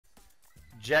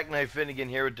Jackknife Finnegan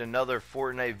here with another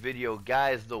Fortnite video.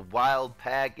 Guys, the Wilde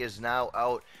Pack is now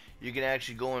out. You can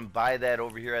actually go and buy that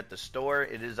over here at the store.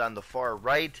 It is on the far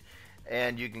right,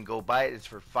 and you can go buy it. It's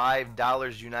for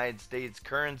 $5 United States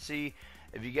currency.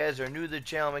 If you guys are new to the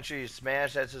channel, make sure you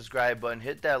smash that subscribe button,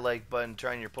 hit that like button,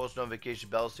 turn on your post notification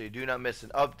bell so you do not miss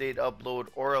an update, upload,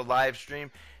 or a live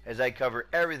stream, as I cover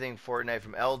everything Fortnite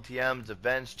from LTMs,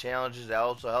 events, challenges. I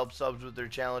also help subs with their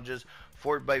challenges,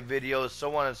 Fortnite videos,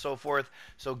 so on and so forth.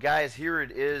 So guys, here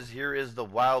it is. Here is the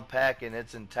Wilde Pack in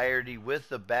its entirety with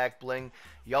the back bling.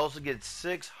 You also get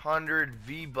 600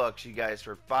 V-Bucks, you guys,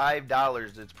 for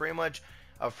 $5. It's pretty much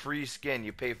a free skin.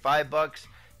 You pay $5,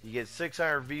 you get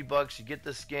 600 V-Bucks, you get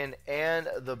the skin and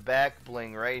the back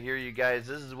bling right here, you guys.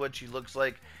 This is what she looks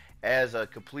like as a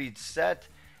complete set.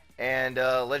 And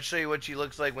let's show you what she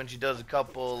looks like when she does a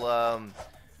couple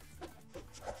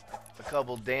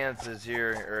dances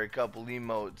here, or a couple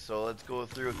emotes. So let's go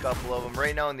through a couple of them.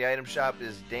 Right now in the item shop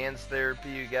is dance therapy,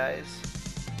 you guys.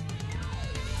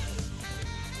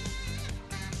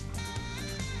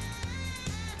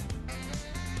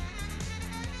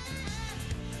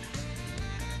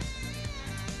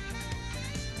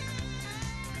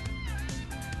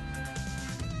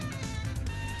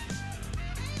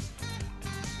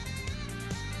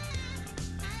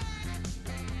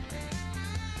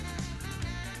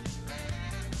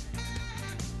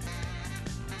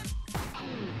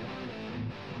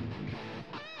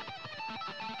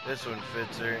 This one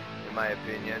fits her, in my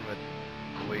opinion, with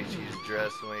the way she's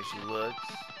dressed, the way she looks.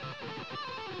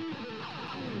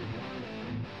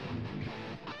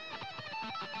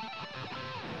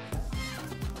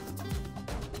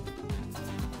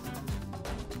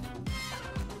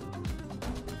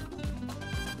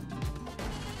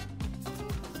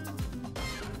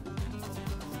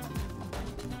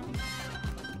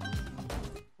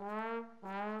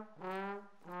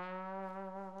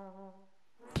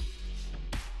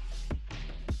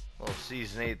 Little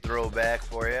Season 8 throwback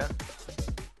for you.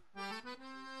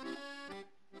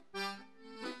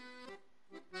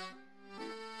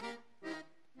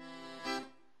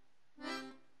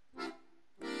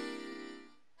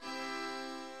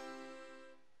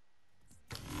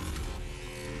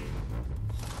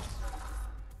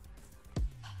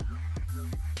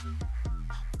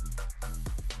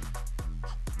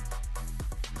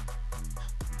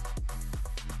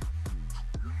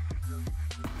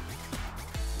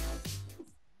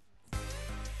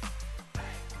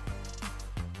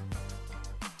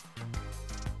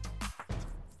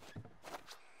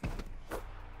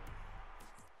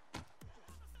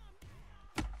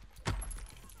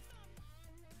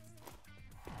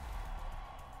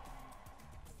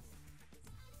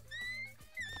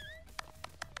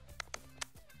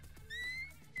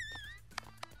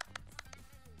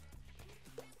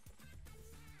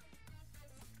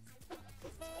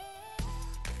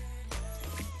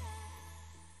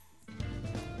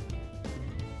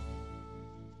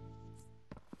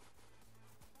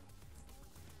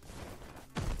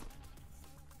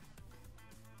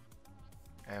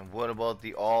 And what about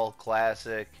the all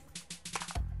classic?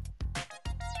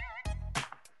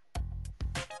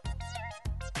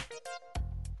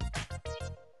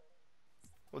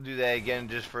 We'll do that again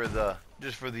just for the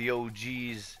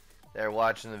OGs that are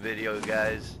watching the video,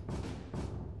 guys.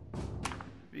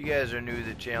 If you guys are new to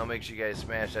the channel, make sure you guys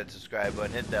smash that subscribe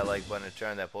button, hit that like button, and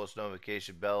turn on that post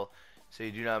notification bell so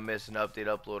you do not miss an update,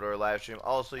 upload, or a live stream.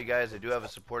 Also, you guys, I do have a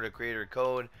supporter creator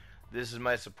code. This is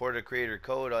my supporter creator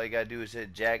code. All you gotta do is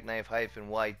hit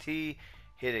jackknife-yt,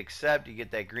 hit accept. You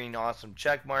get that green awesome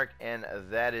check mark, and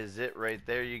that is it right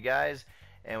there, you guys.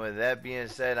 And with that being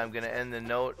said, I'm gonna end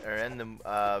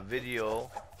the video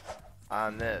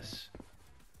on this.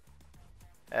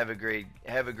 Have a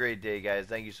great day, guys.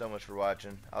 Thank you so much for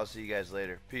watching. I'll see you guys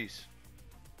later. Peace.